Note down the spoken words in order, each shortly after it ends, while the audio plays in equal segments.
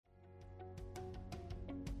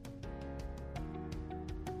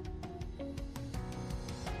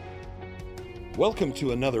Welcome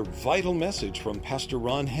to another vital message from Pastor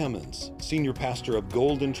Ron Hammonds, Senior Pastor of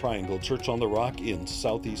Golden Triangle Church on the Rock in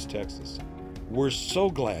Southeast Texas. We're so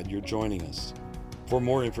glad you're joining us. For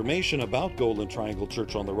more information about Golden Triangle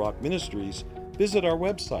Church on the Rock Ministries, visit our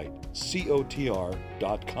website,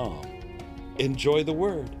 cotr.com. Enjoy the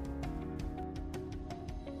Word.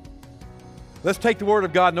 Let's take the Word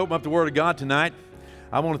of God and open up the Word of God tonight.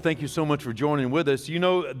 I want to thank you so much for joining with us. You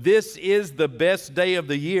know, this is the best day of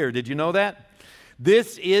the year. Did you know that?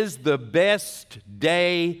 This is the best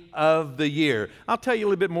day of the year. I'll tell you a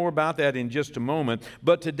little bit more about that in just a moment,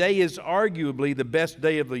 but today is arguably the best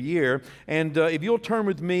day of the year. And if you'll turn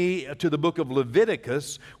with me to the book of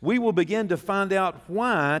Leviticus, we will begin to find out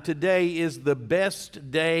why today is the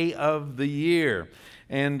best day of the year.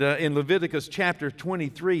 And in Leviticus chapter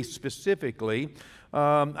 23 specifically,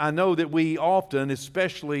 I know that we often,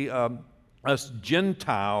 especially us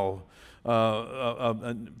Gentile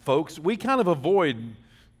folks, we kind of avoid,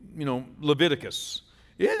 Leviticus.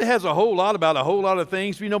 It has a whole lot about a whole lot of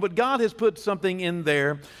things, but God has put something in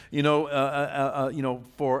there,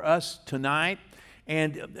 for us tonight.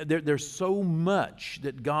 And there's so much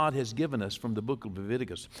that God has given us from the book of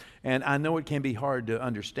Leviticus. And I know it can be hard to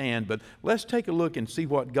understand, but let's take a look and see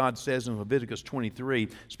what God says in Leviticus 23,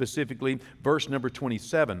 specifically verse number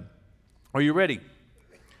 27. Are you ready?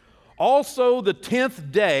 Also, the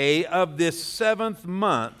 10th day of this 7th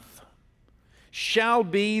month shall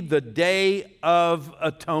be the day of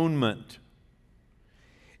atonement.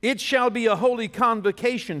 It shall be a holy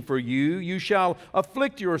convocation for you. You shall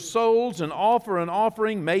afflict your souls and offer an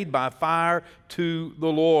offering made by fire to the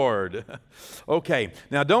Lord. Okay,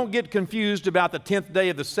 now don't get confused about the 10th day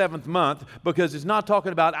of the 7th month, because it's not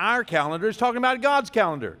talking about our calendar, it's talking about God's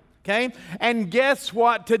calendar. Okay? And guess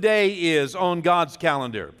what today is on God's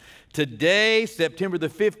calendar? Today, September the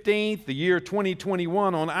 15th, the year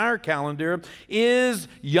 2021 on our calendar, is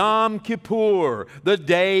Yom Kippur, the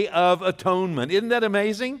Day of Atonement. Isn't that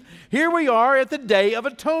amazing? Here we are at the Day of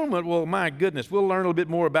Atonement. Well, my goodness, we'll learn a little bit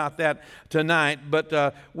more about that tonight,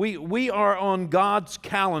 but we are on God's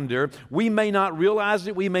calendar. We may not realize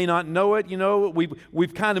it, we may not know it,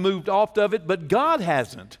 we've kind of moved off of it, but God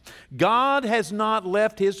hasn't. God has not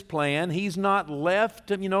left His plan. He's not left,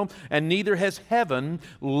 and neither has heaven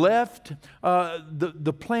left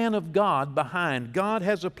the plan of God behind. God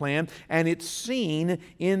has a plan, and it's seen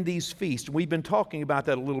in these feasts. We've been talking about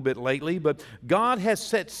that a little bit lately, but God has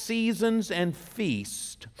set seasons and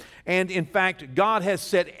feasts. And in fact, God has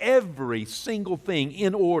set every single thing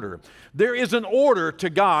in order. There is an order to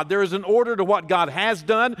God. There is an order to what God has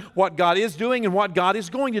done, what God is doing, and what God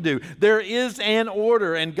is going to do. There is an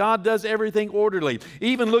order, and God does everything orderly.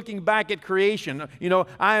 Even looking back at creation,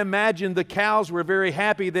 I imagine the cows were very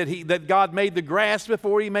happy that God made the grass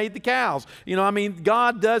before He made the cows.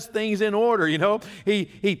 God does things in order.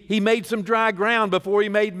 He made some dry ground before He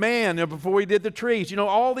made man, before He did the trees.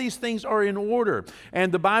 All these things are in order.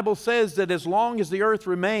 And the Bible says that as long as the earth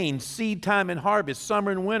remains, seed time and harvest,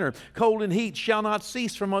 summer and winter, cold and heat shall not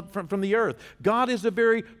cease from the earth. God is a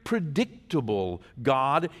very predictable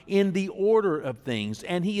God in the order of things,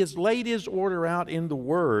 and He has laid His order out in the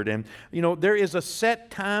Word. And, there is a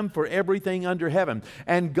set time for everything under heaven.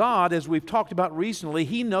 And God, as we've talked about recently,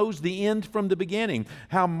 He knows the end from the beginning.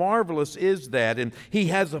 How marvelous is that? And He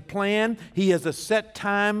has a plan. He has a set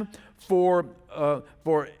time for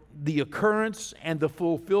the occurrence and the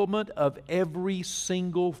fulfillment of every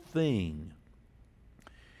single thing.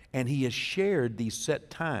 And He has shared these set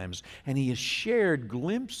times, and He has shared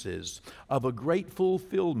glimpses of a great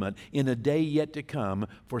fulfillment in a day yet to come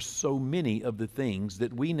for so many of the things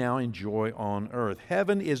that we now enjoy on earth.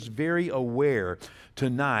 Heaven is very aware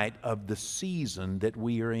tonight of the season that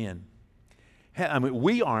we are in.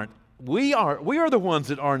 We are the ones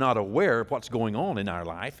that are not aware of what's going on in our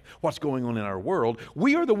life, what's going on in our world.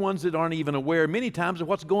 We are the ones that aren't even aware many times of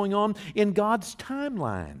what's going on in God's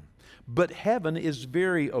timeline. But heaven is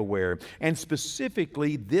very aware, and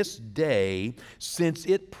specifically this day, since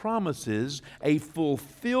it promises a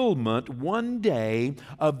fulfillment one day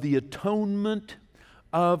of the atonement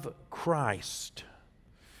of Christ.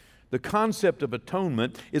 The concept of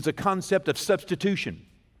atonement is a concept of substitution.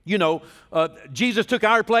 Jesus took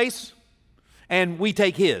our place, and we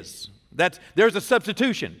take His. There's a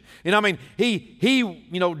substitution. He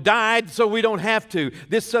died so we don't have to.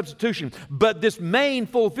 This substitution. But this main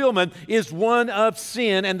fulfillment is one of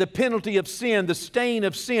sin and the penalty of sin, the stain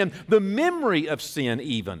of sin, the memory of sin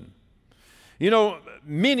even.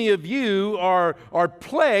 Many of you are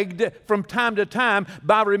plagued from time to time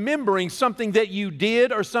by remembering something that you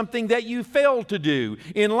did or something that you failed to do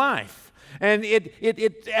in life. And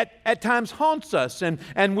it at times haunts us,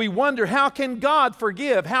 and we wonder, how can God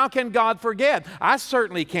forgive? How can God forget? I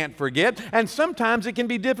certainly can't forget, and sometimes it can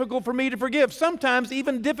be difficult for me to forgive, sometimes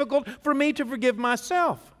even difficult for me to forgive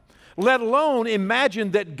myself. Let alone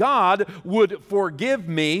imagine that God would forgive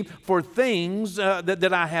me for things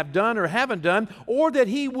that I have done or haven't done, or that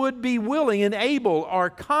He would be willing and able or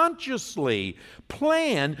consciously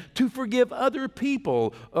plan to forgive other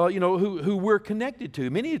people who we're connected to.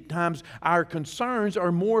 Many times our concerns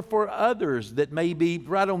are more for others that may be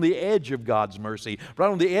right on the edge of God's mercy, right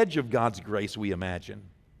on the edge of God's grace, we imagine.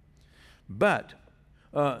 But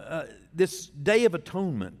this Day of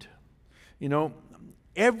Atonement,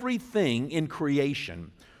 everything in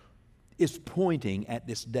creation is pointing at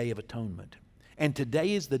this Day of Atonement. And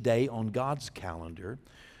today is the day on God's calendar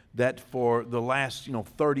that for the last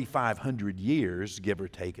 3,500 years, give or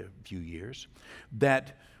take a few years,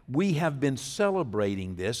 that we have been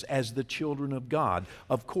celebrating this as the children of God.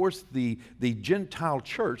 Of course, the Gentile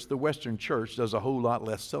church, the Western church, does a whole lot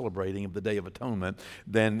less celebrating of the Day of Atonement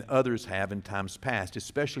than others have in times past,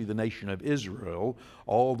 especially the nation of Israel,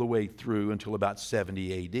 all the way through until about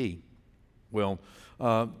 70 A.D. Well,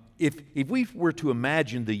 if we were to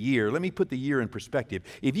imagine the year, let me put the year in perspective.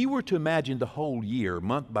 If you were to imagine the whole year,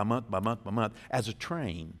 month by month by month by month, as a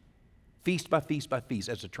train, feast by feast by feast,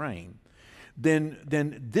 as a train, then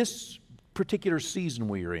this particular season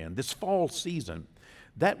we are in, this fall season,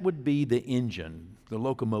 that would be the engine, the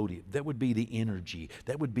locomotive. That would be the energy.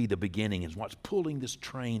 That would be the beginning, is what's pulling this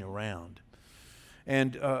train around.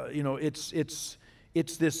 And it's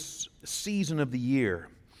this season of the year.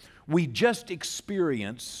 We just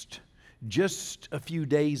experienced, just a few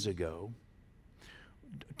days ago,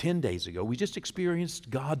 10 days ago, we just experienced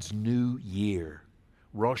God's new year,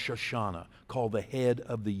 Rosh Hashanah, called the head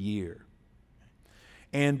of the year.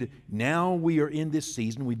 And now we are in this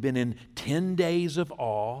season. We've been in 10 days of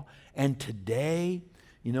awe, and today,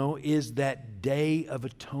 is that Day of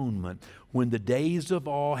Atonement, when the days of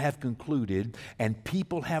awe have concluded and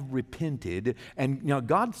people have repented. And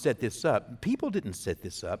God set this up. People didn't set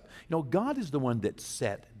this up. God is the one that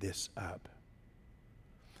set this up.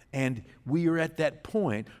 And we are at that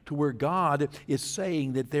point to where God is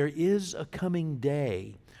saying that there is a coming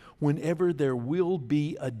day whenever there will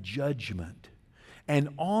be a judgment. And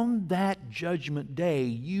on that judgment day,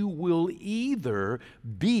 you will either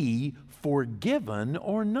be forgiven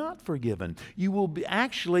or not forgiven. You will be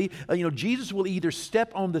actually, Jesus will either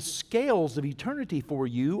step on the scales of eternity for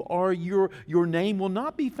you, or your name will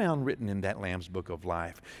not be found written in that Lamb's Book of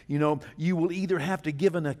Life. You will either have to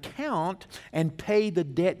give an account and pay the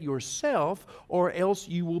debt yourself, or else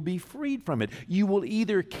you will be freed from it. You will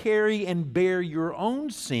either carry and bear your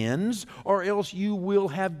own sins, or else you will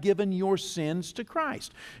have given your sins to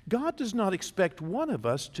Christ. God does not expect one of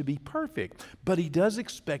us to be perfect, but He does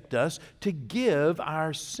expect us to give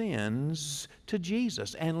our sins to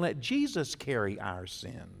Jesus and let Jesus carry our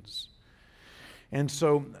sins. And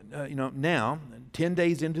so, now, 10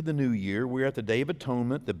 days into the new year, we're at the Day of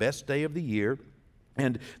Atonement, the best day of the year.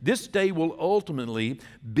 And this day will ultimately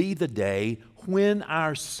be the day when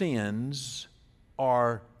our sins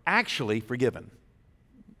are actually forgiven.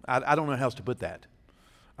 I don't know how else to put that.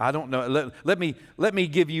 I don't know. Let me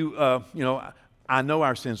give you, I know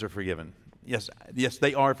our sins are forgiven. Yes,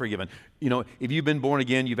 they are forgiven. If you've been born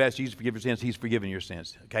again, you've asked Jesus to forgive your sins, He's forgiven your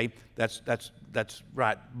sins. Okay? That's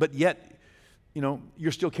right. But yet,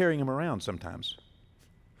 you're still carrying them around sometimes.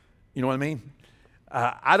 You know what I mean?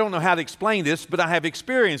 I don't know how to explain this, but I have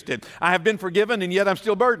experienced it. I have been forgiven, and yet I'm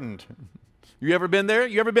still burdened. You ever been there?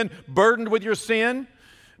 You ever been burdened with your sin,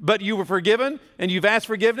 but you were forgiven, and you've asked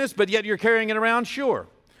forgiveness, but yet you're carrying it around? Sure.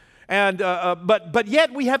 And but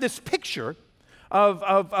yet we have this picture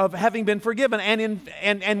of having been forgiven,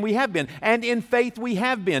 and we have been, and in faith we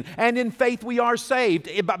have been, and in faith we are saved.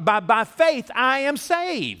 By faith I am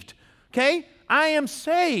saved. Okay, I am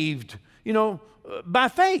saved. By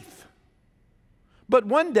faith. But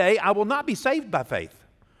one day I will not be saved by faith.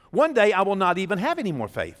 One day I will not even have any more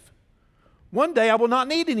faith. One day I will not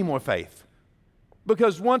need any more faith,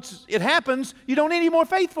 because once it happens, you don't need any more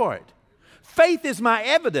faith for it. Faith is my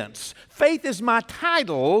evidence. Faith is my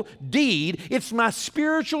title deed. It's my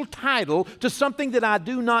spiritual title to something that I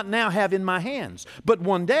do not now have in my hands. But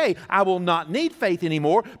one day I will not need faith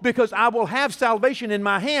anymore, because I will have salvation in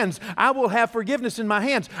my hands. I will have forgiveness in my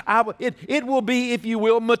hands. It will be, if you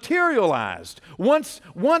will, materialized. Once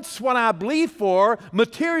what I believe for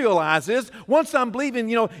materializes, once I'm believing,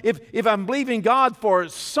 if I'm believing God for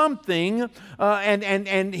something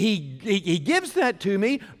and He gives that to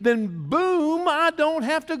me, then boom, I don't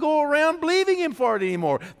have to go around believing Him for it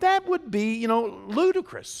anymore. That would be,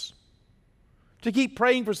 ludicrous. to keep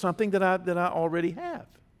praying for something that I already have.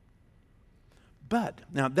 But,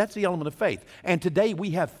 now that's the element of faith. And today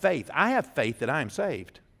we have faith. I have faith that I am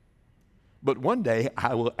saved. But one day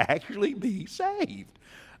I will actually be saved.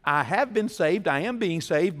 I have been saved, I am being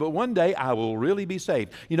saved, but one day I will really be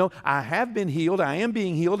saved. You know, I have been healed, I am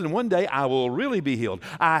being healed, and one day I will really be healed.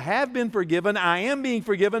 I have been forgiven, I am being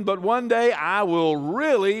forgiven, but one day I will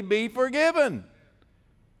really be forgiven.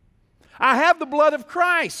 I have the blood of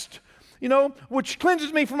Christ, you know, which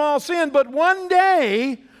cleanses me from all sin, but one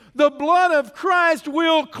day the blood of Christ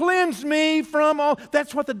will cleanse me from all.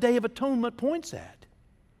 That's what the Day of Atonement points at.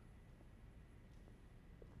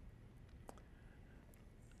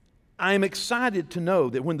 I am excited to know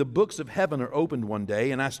that when the books of heaven are opened one day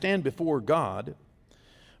and I stand before God,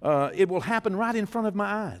 it will happen right in front of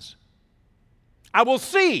my eyes. I will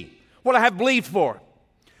see what I have believed for.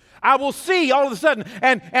 I will see all of a sudden,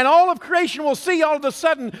 and all of creation will see all of a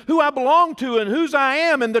sudden who I belong to and whose I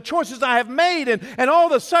am and the choices I have made, and all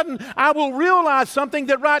of a sudden I will realize something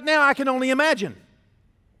that right now I can only imagine.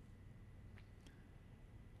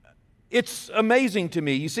 It's amazing to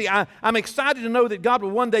me. You see, I'm excited to know that God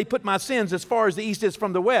will one day put my sins as far as the east is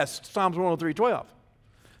from the west, Psalms 103:12.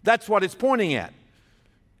 That's what it's pointing at.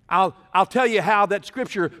 I'll tell you how that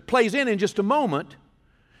scripture plays in just a moment.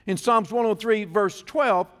 In Psalms 103, verse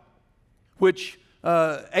 12, which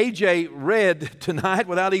AJ read tonight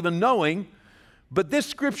without even knowing, but this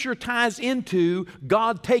scripture ties into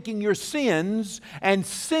God taking your sins and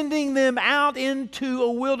sending them out into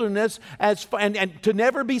a wilderness and to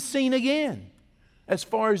never be seen again, as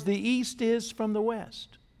far as the east is from the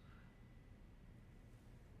west.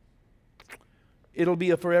 It'll be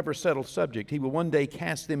a forever settled subject. He will one day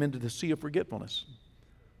cast them into the sea of forgetfulness.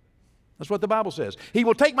 That's what the Bible says. He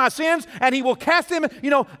will take my sins and He will cast them. You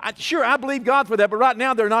know, I believe God for that, but right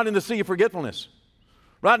now they're not in the sea of forgetfulness.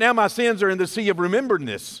 Right now my sins are in the sea of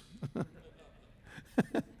rememberedness.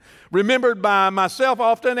 Remembered by myself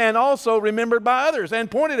often and also remembered by others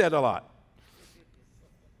and pointed at a lot.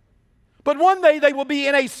 But one day they will be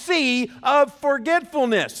in a sea of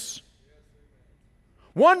forgetfulness.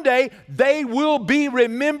 One day they will be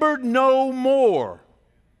remembered no more.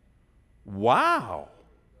 Wow.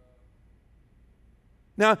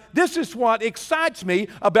 Now, this is what excites me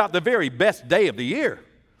about the very best day of the year.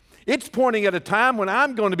 It's pointing at a time when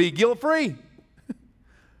I'm going to be guilt-free.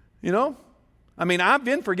 You know? I mean, I've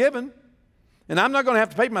been forgiven, and I'm not going to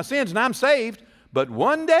have to pay for my sins, and I'm saved. But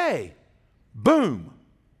one day, boom,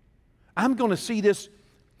 I'm going to see this,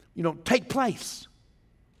 take place.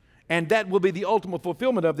 And that will be the ultimate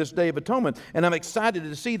fulfillment of this Day of Atonement. And I'm excited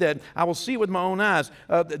to see that. I will see it with my own eyes.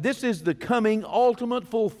 This is the coming ultimate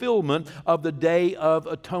fulfillment of the Day of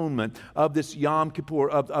Atonement, of this Yom Kippur,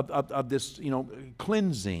 of this,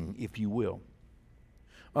 cleansing, if you will.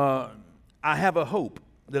 I have a hope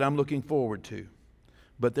that I'm looking forward to.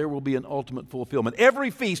 But there will be an ultimate fulfillment.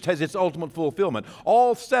 Every feast has its ultimate fulfillment.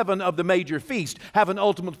 All 7 of the major feasts have an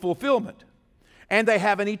ultimate fulfillment. And they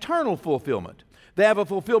have an eternal fulfillment. They have a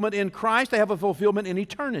fulfillment in Christ. They have a fulfillment in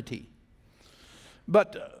eternity.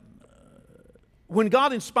 But when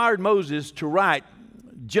God inspired Moses to write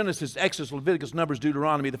Genesis, Exodus, Leviticus, Numbers,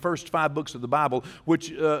 Deuteronomy, the first 5 books of the Bible, which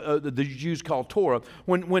the Jews call Torah,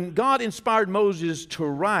 when God inspired Moses to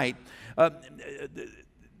write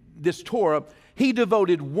this Torah, he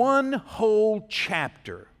devoted one whole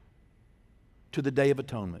chapter to the Day of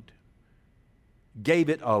Atonement. Gave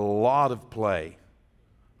it a lot of play.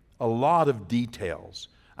 A lot of details.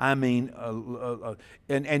 I mean,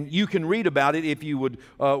 and you can read about it if you would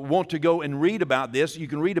want to go and read about this. You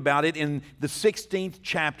can read about it in the 16th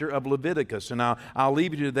chapter of Leviticus, and I'll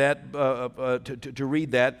leave you to that to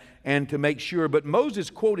read that and to make sure. But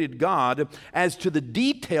Moses quoted God as to the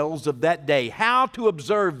details of that day, how to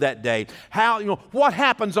observe that day, how what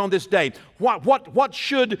happens on this day, what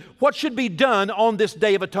should be done on this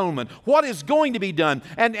Day of Atonement, what is going to be done,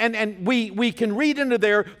 and we can read into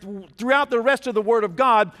there throughout the rest of the Word of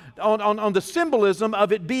God on the symbolism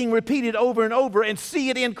of it being repeated over and over, and see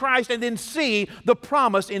it in Christ, and then see the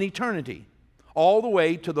promise in eternity, all the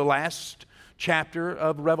way to the last chapter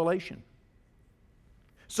of Revelation.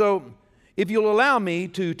 So, if you'll allow me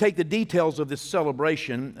to take the details of this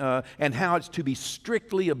celebration and how it's to be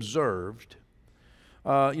strictly observed,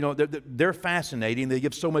 they're fascinating. They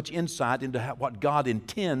give so much insight into what God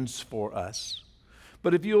intends for us.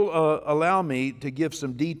 But if you'll allow me to give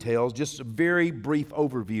some details, just a very brief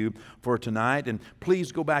overview for tonight, and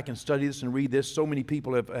please go back and study this and read this. So many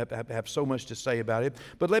people have so much to say about it.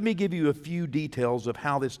 But let me give you a few details of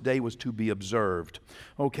how this day was to be observed.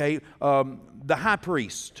 Okay, the high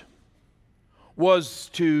priest was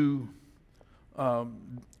to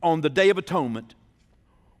on the Day of Atonement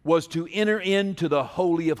was to enter into the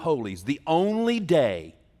Holy of Holies, the only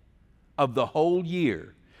day of the whole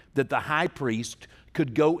year that the high priest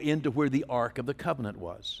could go into where the Ark of the Covenant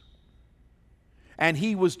was. And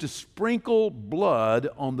he was to sprinkle blood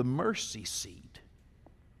on the mercy seat.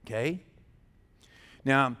 Okay?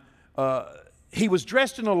 Now, he was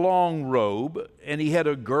dressed in a long robe, and he had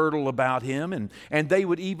a girdle about him, and they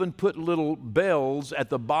would even put little bells at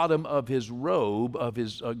the bottom of his robe, of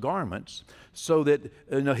his garments, so that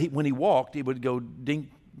when he walked, it would go ding,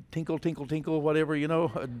 tinkle, tinkle, tinkle, whatever,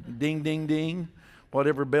 ding, ding, ding,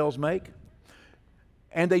 whatever bells make.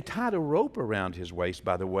 And they tied a rope around his waist,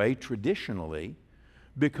 by the way, traditionally,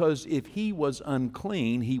 because if he was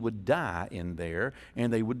unclean, he would die in there,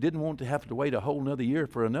 and they didn't want to have to wait a whole another year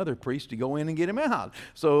for another priest to go in and get him out.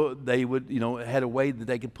 So they would, had a way that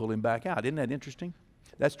they could pull him back out. Isn't that interesting?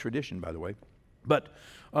 That's tradition, by the way. But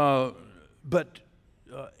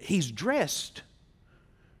he's dressed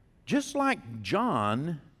just like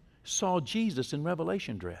John saw Jesus in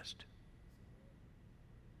Revelation dressed.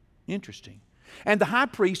 Interesting. And the high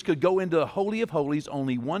priest could go into the Holy of Holies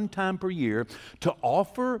only one time per year to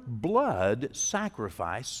offer blood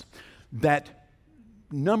sacrifice that,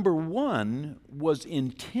 number one, was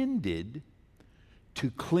intended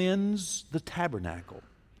to cleanse the tabernacle,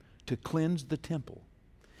 to cleanse the temple.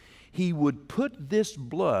 He would put this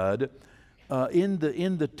blood in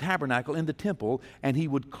the tabernacle, in the temple, and he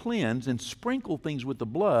would cleanse and sprinkle things with the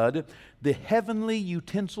blood, the heavenly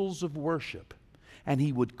utensils of worship. And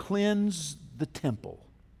he would cleanse the temple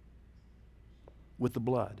with the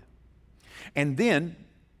blood. And then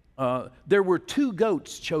there were 2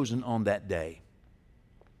 goats chosen on that day.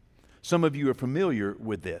 Some of you are familiar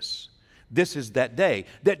with this. This is that day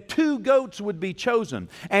that 2 goats would be chosen,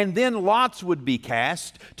 and then lots would be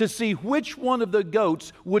cast to see which one of the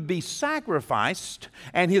goats would be sacrificed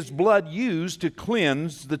and his blood used to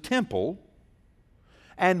cleanse the temple,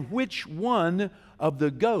 and which one of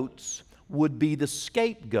the goats would be the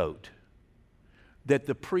scapegoat, that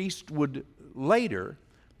the priest would later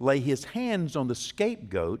lay his hands on the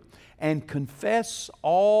scapegoat and confess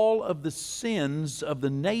all of the sins of the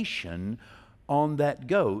nation on that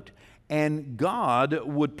goat, and God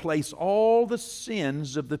would place all the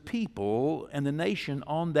sins of the people and the nation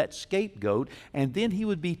on that scapegoat, and then he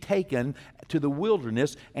would be taken to the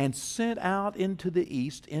wilderness and sent out into the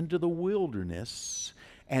east, into the wilderness,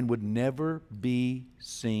 and would never be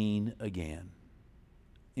seen again.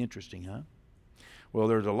 Interesting, huh? Well,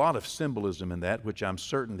 there's a lot of symbolism in that, which I'm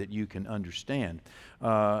certain that you can understand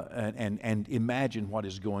and imagine what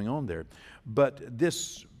is going on there. But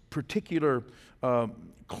this particular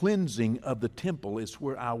cleansing of the temple is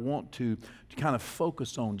where I want to kind of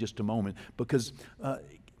focus on just a moment, because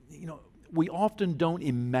we often don't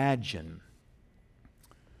imagine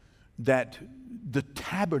that the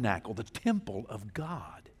tabernacle, the temple of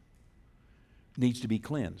God, needs to be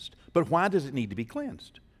cleansed. But why does it need to be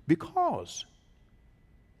cleansed? Because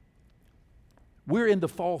we're in the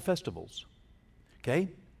fall festivals. Okay?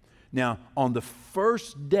 Now, on the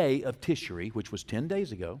first day of Tishri, which was 10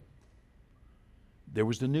 days ago, there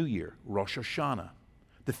was the new year, Rosh Hashanah,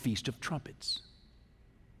 the Feast of Trumpets.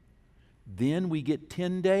 Then we get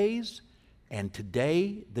 10 days, and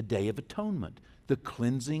today, the Day of Atonement, the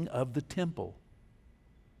cleansing of the temple.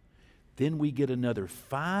 Then we get another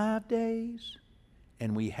 5 days,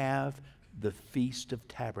 and we have the Feast of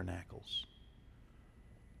Tabernacles.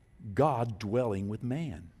 God dwelling with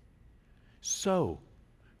man. So,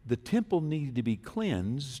 the temple needed to be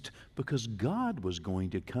cleansed because God was going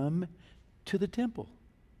to come to the temple.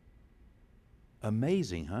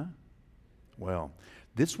 Amazing, huh? Well,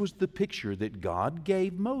 this was the picture that God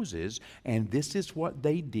gave Moses, and this is what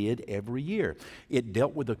they did every year. It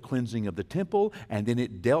dealt with the cleansing of the temple, and then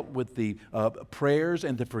it dealt with the prayers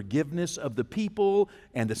and the forgiveness of the people,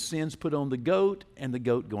 and the sins put on the goat, and the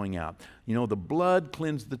goat going out. The blood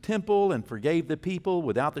cleansed the temple and forgave the people.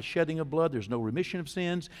 Without the shedding of blood, there's no remission of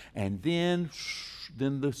sins. And then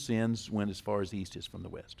the sins went as far as the east is from the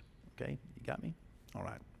west. Okay, you got me? All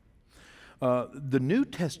right. The New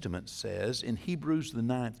Testament says in Hebrews the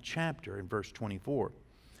 9th chapter in verse 24,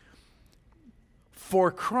 "For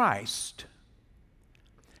Christ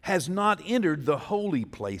has not entered the holy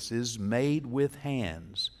places made with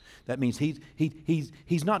hands." That means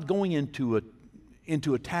he's not going into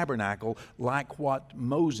a tabernacle like what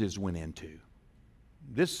Moses went into.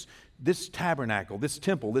 This tabernacle, this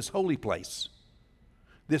temple, this holy place,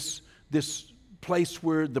 this place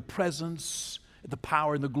where the presence, the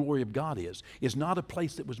power and the glory of God is not a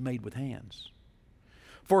place that was made with hands.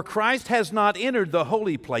 For Christ has not entered the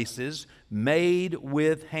holy places made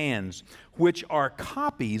with hands, which are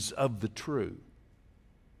copies of the true.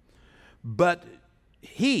 But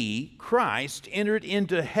He, Christ, entered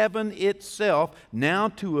into heaven itself, now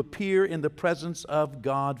to appear in the presence of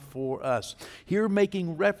God for us. Here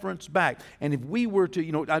making reference back. And if we were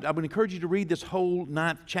to, I would encourage you to read this whole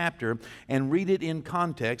 9th chapter and read it in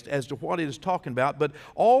context as to what it is talking about. But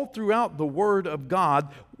all throughout the Word of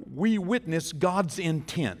God, we witness God's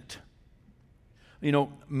intent.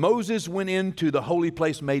 Moses went into the holy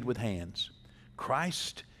place made with hands.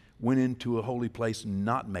 Christ went into a holy place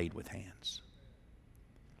not made with hands.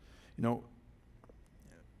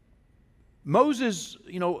 Moses,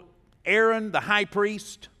 Aaron, the high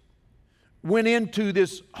priest, went into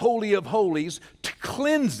this Holy of Holies to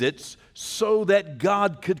cleanse it so that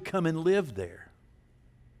God could come and live there.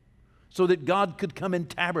 So that God could come and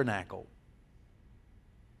tabernacle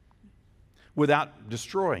without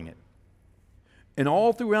destroying it. And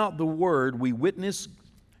all throughout the Word, we witness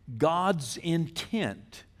God's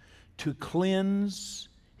intent to cleanse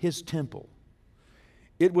His temple.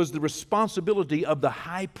 It was the responsibility of the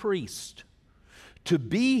high priest to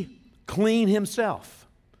be clean himself.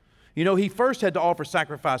 He first had to offer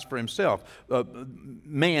sacrifice for himself.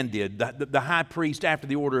 Man did, the high priest after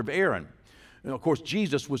the order of Aaron. Of course,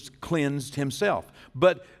 Jesus was cleansed himself.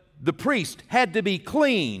 But the priest had to be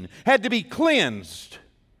clean, had to be cleansed.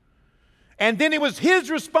 And then it was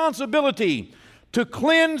his responsibility to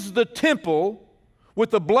cleanse the temple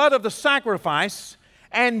with the blood of the sacrifice,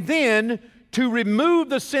 and then to remove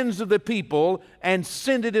the sins of the people and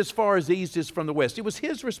send it as far as the east is from the west. It was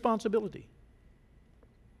his responsibility.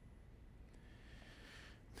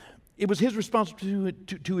 It was his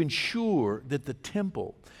responsibility to ensure that the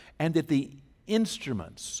temple and that the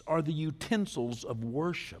instruments or the utensils of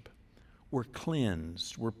worship were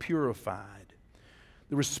cleansed, were purified.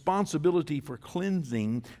 The responsibility for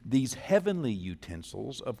cleansing these heavenly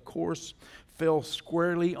utensils, of course, fell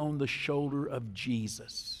squarely on the shoulder of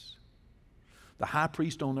Jesus. The high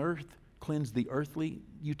priest on earth cleansed the earthly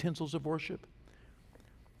utensils of worship.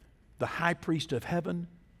 The high priest of heaven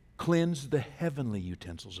cleansed the heavenly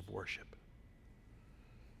utensils of worship.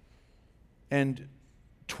 And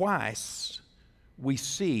twice we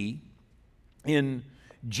see in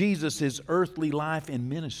Jesus' earthly life and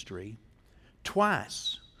ministry,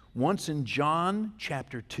 twice, once in John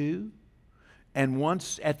chapter 2, and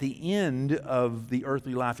once at the end of the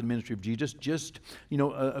earthly life and ministry of Jesus, just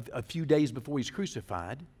a few days before He's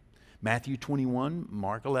crucified, Matthew 21,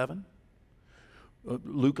 Mark 11,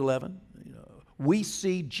 Luke 11, we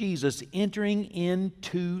see Jesus entering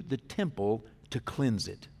into the temple to cleanse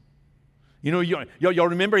it. Y'all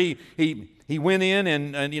remember he went in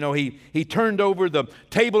and he turned over the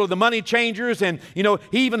table of the money changers, and he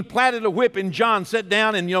even platted a whip, and John sat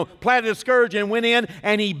down and platted a scourge and went in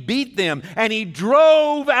and he beat them, and he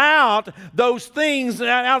drove out those things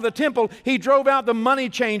out of the temple. He drove out the money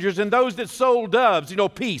changers and those that sold doves,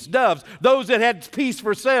 doves, those that had peace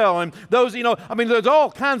for sale, and those, there's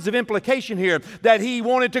all kinds of implication here that he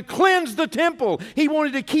wanted to cleanse the temple. He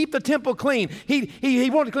wanted to keep the temple clean. He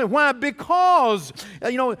wanted to clean. Why? Because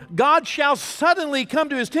God shall suddenly come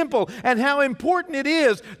to His temple, and how important it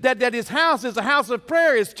is that His house is a house of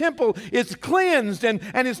prayer. His temple is cleansed, and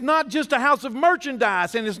it's not just a house of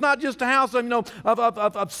merchandise, and it's not just a house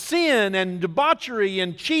of sin and debauchery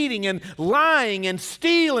and cheating and lying and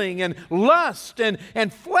stealing and lust and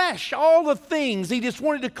flesh, all the things. He just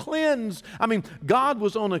wanted to cleanse. God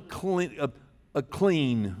was on a clean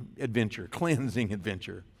adventure, cleansing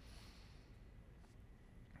adventure.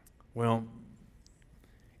 Well,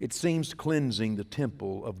 it seems cleansing the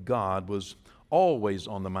temple of God was always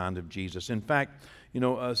on the mind of Jesus. In fact,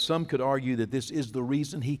 some could argue that this is the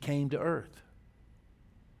reason He came to earth,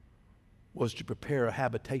 was to prepare a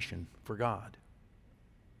habitation for God,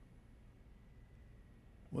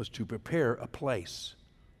 was to prepare a place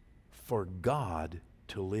for God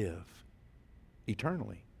to live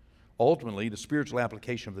eternally. Ultimately, the spiritual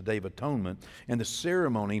application of the Day of Atonement and the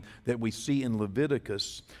ceremony that we see in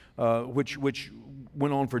Leviticus, which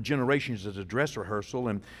went on for generations as a dress rehearsal,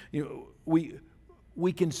 and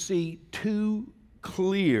we can see two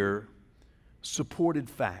clear supported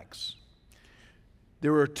facts.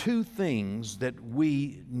 There are two things that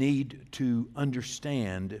we need to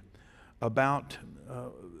understand about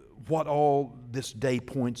what all this day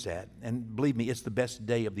points at. And believe me, it's the best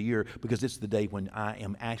day of the year, because it's the day when I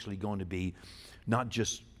am actually going to be not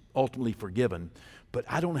just ultimately forgiven, but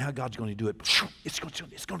I don't know how God's going to do it. It's going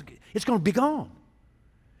to be gone.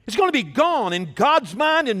 It's going to be gone in God's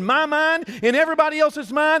mind, in my mind, in everybody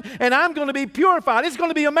else's mind, and I'm going to be purified. It's going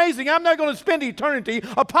to be amazing. I'm not going to spend eternity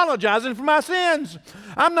apologizing for my sins.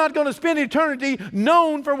 I'm not going to spend eternity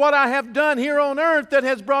known for what I have done here on earth that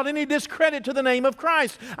has brought any discredit to the name of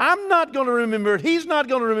Christ. I'm not going to remember it. He's not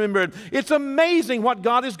going to remember it. It's amazing what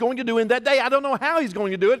God is going to do in that day. I don't know how He's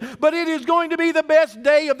going to do it, but it is going to be the best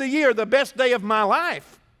day of the year, the best day of my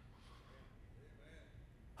life.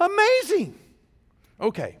 Amazing.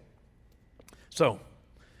 Okay, so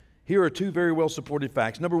here are two very well supported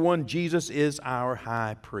facts. Number one, Jesus is our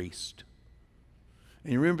high priest.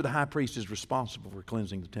 And you remember the high priest is responsible for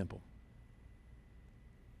cleansing the temple.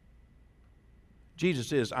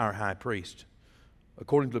 Jesus is our high priest.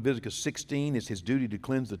 According to Leviticus 16, it's his duty to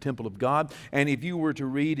cleanse the temple of God. And if you were to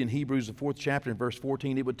read in Hebrews, the 4th chapter, in verse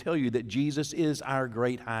 14, it would tell you that Jesus is our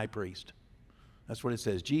great high priest. That's what it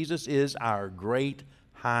says. Jesus is our great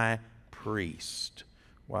high priest.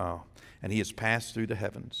 Wow. And he has passed through the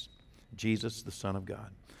heavens. Jesus, the Son of God.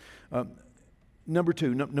 Number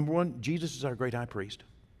two, number one, Jesus is our great high priest.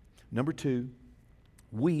 Number two,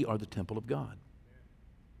 we are the temple of God.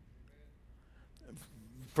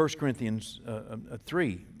 1 Corinthians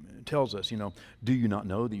 3 tells us, do you not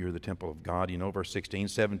know that you're the temple of God? Verse 16,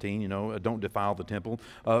 17, don't defile the temple.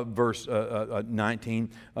 Verse 19,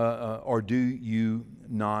 or do you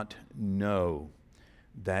not know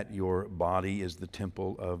that your body is the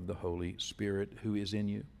temple of the Holy Spirit who is in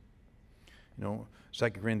you? 2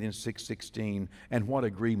 Corinthians 6:16, and what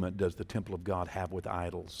agreement does the temple of God have with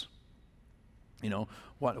idols? We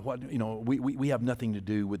have nothing to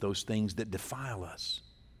do with those things that defile us.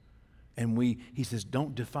 And he says,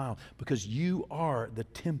 don't defile, because you are the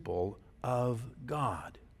temple of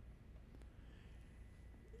God.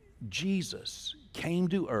 Jesus came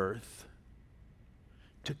to earth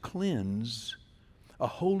to cleanse a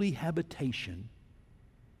holy habitation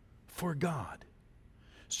for God,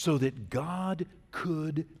 so that God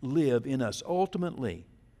could live in us. Ultimately,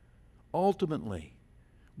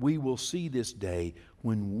 we will see this day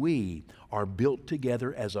when we are built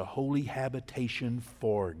together as a holy habitation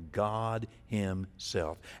for God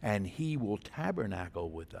Himself. And He will tabernacle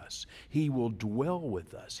with us. He will dwell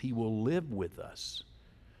with us. He will live with us.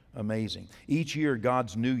 Amazing. Each year,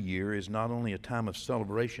 God's New Year is not only a time of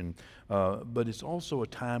celebration, but it's also a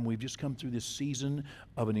time we've just come through this season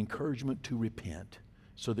of an encouragement to repent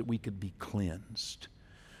so that we could be cleansed.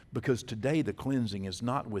 Because today the cleansing is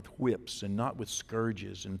not with whips and not with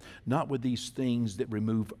scourges and not with these things that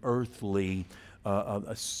remove earthly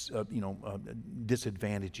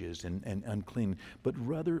disadvantages and unclean, but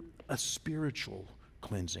rather a spiritual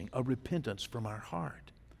cleansing, a repentance from our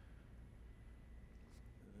heart.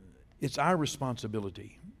 It's our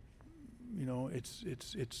responsibility.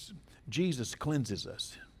 It's Jesus cleanses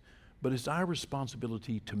us, but it's our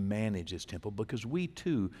responsibility to manage His temple, because we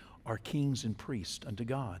too are kings and priests unto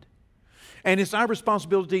God. And it's our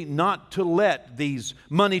responsibility not to let these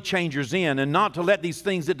money changers in, and not to let these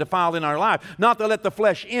things that defile in our life, not to let the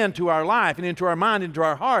flesh into our life and into our mind, into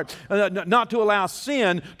our heart, not to allow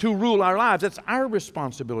sin to rule our lives. That's our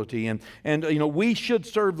responsibility. And we should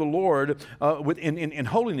serve the Lord in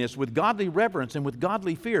holiness, with godly reverence and with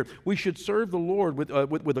godly fear. We should serve the Lord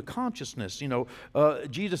with a consciousness.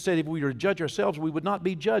 Jesus said if we were to judge ourselves, we would not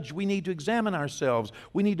be judged. We need to examine ourselves.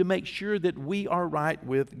 We need to make sure that we are right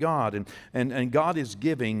with God. And God is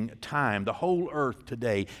giving time. The whole earth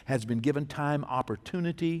today has been given time,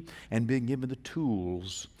 opportunity, and been given the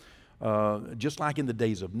tools. Just like in the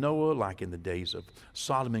days of Noah, like in the days of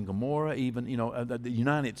Sodom and Gomorrah, even the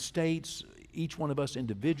United States, each one of us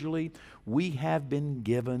individually, we have been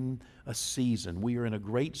given a season. We are in a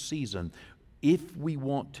great season. If we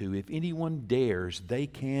want to, if anyone dares, they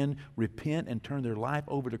can repent and turn their life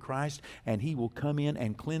over to Christ, and He will come in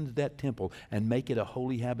and cleanse that temple and make it a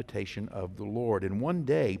holy habitation of the Lord. And one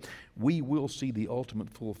day, we will see the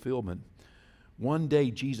ultimate fulfillment. One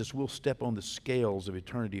day, Jesus will step on the scales of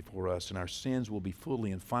eternity for us, and our sins will be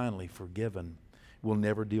fully and finally forgiven. We'll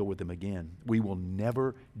never deal with them again. We will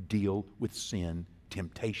never deal with sin,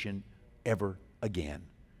 temptation, ever again.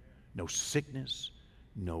 No sickness,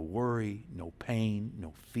 no worry, no pain,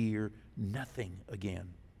 no fear, nothing again.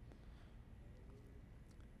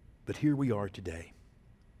 But here we are today,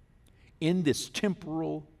 in this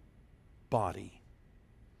temporal body,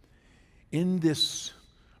 in this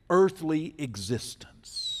earthly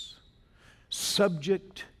existence,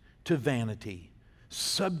 subject to vanity,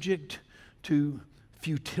 subject to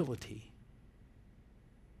futility.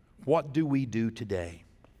 What do we do today?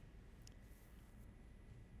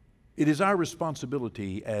 It is our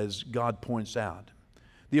responsibility, as God points out,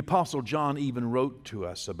 The Apostle John even wrote to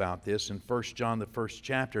us about this in 1 John, the first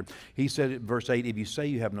chapter. He said in verse 8, if you say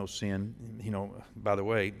you have no sin, by the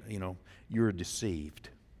way, you're deceived.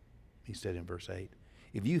 He said in verse 8.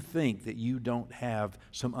 If you think that you don't have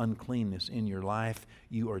some uncleanness in your life,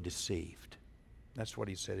 you are deceived. That's what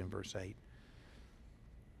he said in verse 8.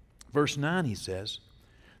 Verse 9, he says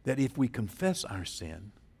that if we confess our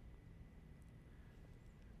sin,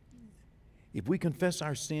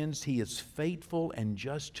 he is faithful and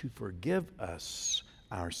just to forgive us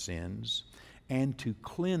our sins and to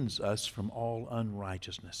cleanse us from all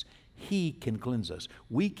unrighteousness. He can cleanse us.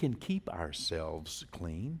 We can keep ourselves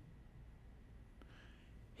clean.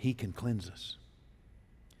 He can cleanse us.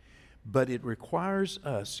 But it requires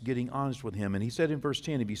us getting honest with Him. And He said in verse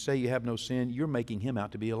 10, if you say you have no sin, you're making Him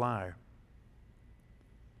out to be a liar.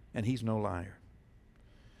 And He's no liar.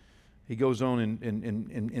 He goes on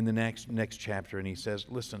in the next chapter and he says,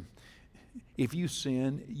 listen, if you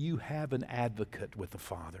sin, you have an advocate with the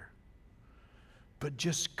Father. But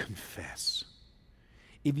just confess.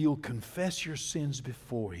 If you'll confess your sins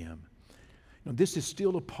before Him. This is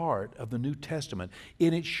still a part of the New Testament,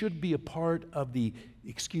 and it should be a part of the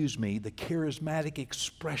charismatic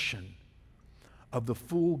expression of the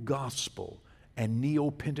full gospel and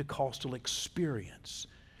neo-Pentecostal experience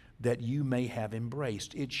that you may have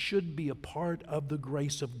embraced. It should be a part of the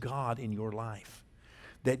grace of God in your life,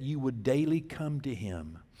 that you would daily come to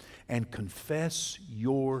Him and confess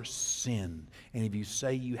your sin. And if you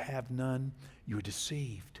say you have none, you're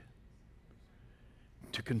deceived.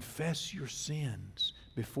 To confess your sins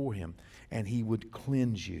before Him, and He would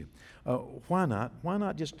cleanse you. Why not? Why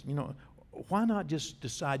not just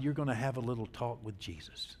decide you're going to have a little talk with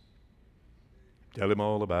Jesus? Tell Him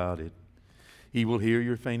all about it. He will hear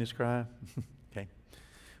your faintest cry. Okay.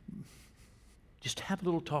 Just have a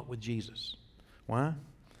little talk with Jesus. Why?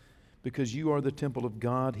 Because you are the temple of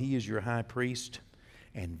God. He is your high priest,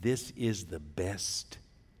 and this is the best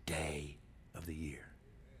day of the year.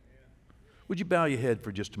 Would you bow your head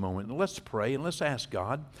for just a moment and let's pray and let's ask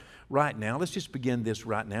God right now. Let's just begin this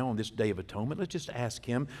right now on this Day of Atonement. Let's just ask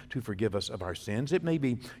Him to forgive us of our sins. It may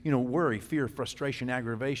be, worry, fear, frustration,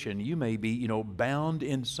 aggravation. You may be, bound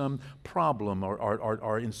in some problem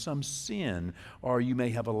or in some sin, or you may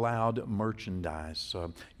have allowed merchandise,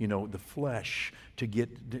 the flesh to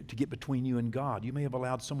get between you and God. You may have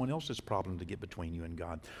allowed someone else's problem to get between you and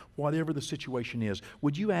God. Whatever the situation is,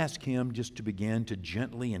 would you ask Him just to begin to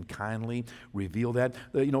gently and kindly reveal that?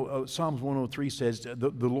 Psalms 103 says,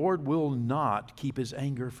 the Lord will not keep His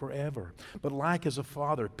anger forever, but like as a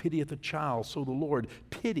father pitieth a child, so the Lord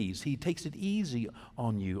pities. He takes it easy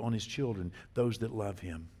on you, on His children, those that love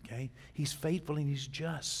Him. Okay? He's faithful and He's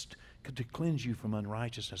just to cleanse you from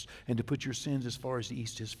unrighteousness and to put your sins as far as the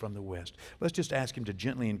east is from the west. Let's just ask Him to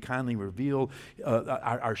gently and kindly reveal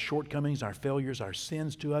our shortcomings, our failures, our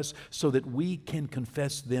sins to us so that we can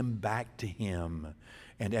confess them back to Him.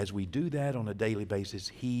 And as we do that on a daily basis,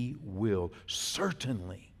 He will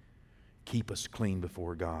certainly keep us clean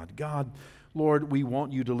before God. God, Lord, we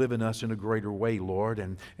want You to live in us in a greater way, Lord.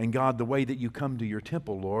 And God, the way that You come to Your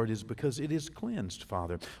temple, Lord, is because it is cleansed,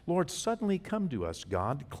 Father. Lord, suddenly come to us,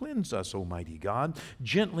 God. Cleanse us, Almighty God.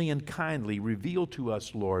 Gently and kindly reveal to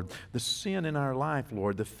us, Lord, the sin in our life,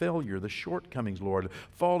 Lord, the failure, the shortcomings, Lord,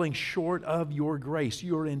 falling short of Your grace,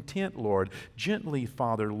 Your intent, Lord. Gently,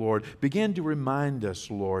 Father, Lord, begin to remind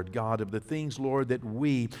us, Lord, God, of the things, Lord, that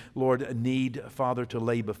we, Lord, need, Father, to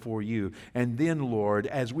lay before You. And then, Lord,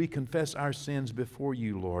 as we confess our sins before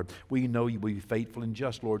You, Lord, we know You will be faithful and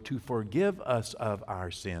just, Lord, to forgive us of our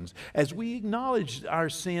sins. As we acknowledge our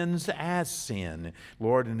sins as sin,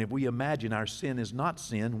 Lord, and if we imagine our sin is not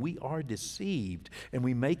sin, we are deceived and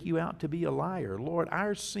we make You out to be a liar. Lord,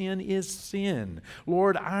 our sin is sin.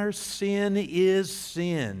 Lord, our sin is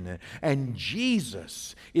sin. And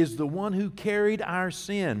Jesus is the one who carried our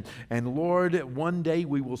sin. And Lord, one day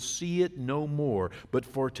we will see it no more. But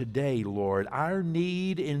for today, Lord, our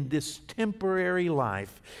need in this temporary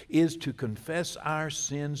life is to confess our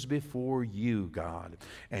sins before You, God.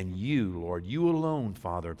 And You, Lord, You alone,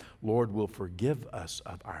 Father, Lord, will forgive us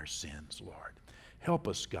of our sins, Lord. Help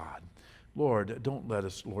us, God. Lord, don't let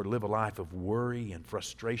us, Lord, live a life of worry and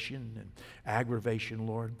frustration and aggravation,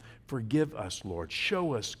 Lord. Forgive us, Lord.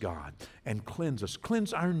 Show us, God, and cleanse us.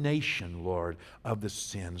 Cleanse our nation, Lord, of the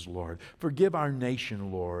sins, Lord. Forgive our nation,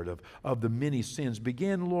 Lord, of the many sins.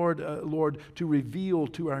 Begin, Lord, to reveal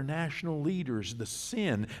to our national leaders the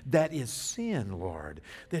sin that is sin, Lord.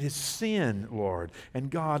 That is sin, Lord. And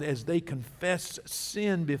God, as they confess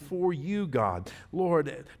sin before You, God,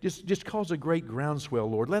 Lord, just cause a great groundswell,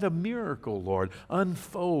 Lord. Let a miracle miracle, Lord,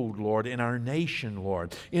 unfold, Lord, in our nation,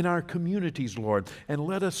 Lord, in our communities, Lord, and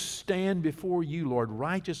let us stand before you, Lord,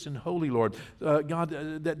 righteous and holy, Lord. God,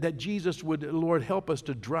 that Jesus would, Lord, help us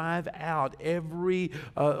to drive out every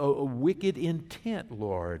wicked intent,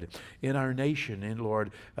 Lord, in our nation. And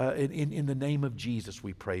Lord, in the name of Jesus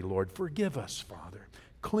we pray, Lord, forgive us, Father.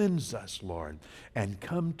 Cleanse us, Lord, and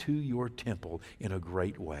come to your temple in a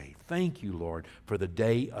great way. Thank you, Lord, for the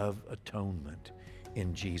day of atonement.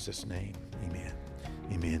 In Jesus' name, amen.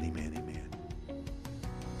 Amen, amen, amen.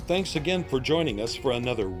 Thanks again for joining us for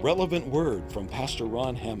another relevant word from Pastor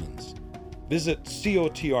Ron Hammonds. Visit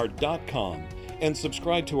cotr.com and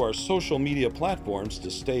subscribe to our social media platforms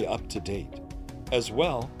to stay up to date. As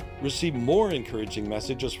well, receive more encouraging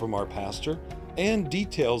messages from our pastor and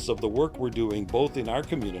details of the work we're doing both in our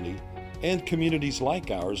community and communities like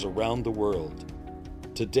ours around the world.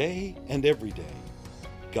 Today and every day,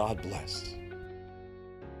 God bless.